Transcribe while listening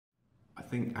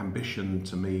think ambition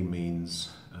to me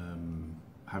means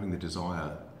having the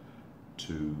desire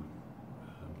to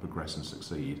progress and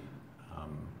succeed.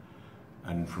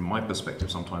 And from my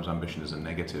perspective, sometimes ambition is a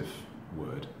negative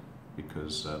word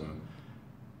because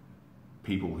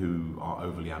people who are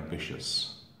overly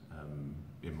ambitious,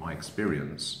 in my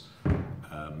experience,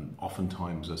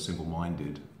 oftentimes are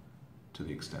single-minded to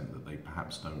the extent that they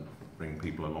perhaps don't bring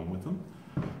people along with them.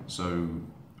 So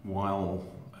while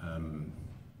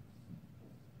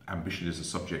ambition is a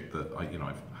subject that I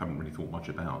haven't really thought much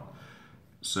about,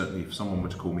 certainly if someone were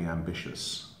to call me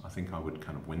ambitious, I think I would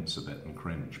kind of wince a bit and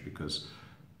cringe because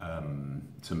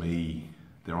to me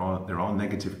there are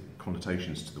negative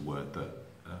connotations to the word that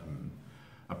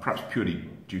are perhaps purely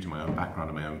due to my own background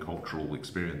and my own cultural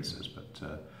experiences, but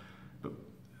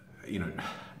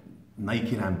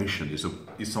naked ambition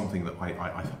is something that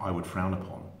I would frown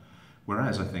upon.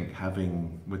 Whereas I think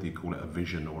having, whether you call it a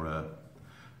vision or a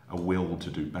will to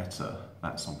do better,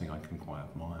 that's something I can quite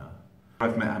admire.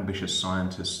 I've met ambitious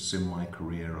scientists in my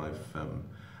career.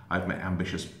 I've met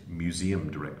ambitious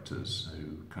museum directors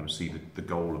who kind of see the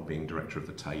goal of being director of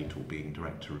the Tate or being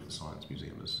director of the Science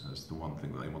Museum as the one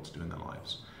thing that they want to do in their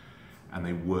lives, and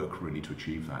they work really to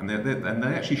achieve that, and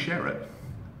they actually share it.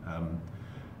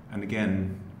 And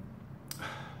again,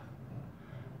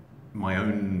 my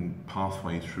own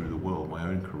pathway through the world, my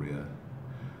own career,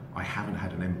 I haven't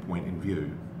had an end point in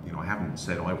view. I haven't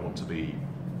said I want to be,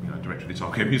 director of the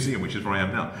Otago Museum, which is where I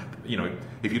am now.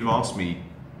 If you'd have asked me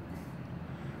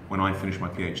when I finished my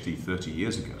PhD 30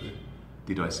 years ago,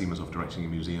 did I see myself directing a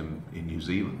museum in New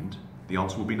Zealand? The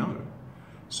answer would be no.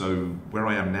 So where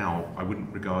I am now, I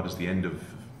wouldn't regard as the end of,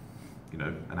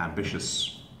 an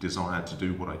ambitious desire to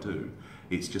do what I do.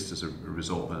 It's just as a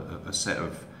result of a set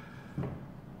of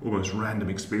almost random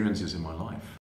experiences in my life.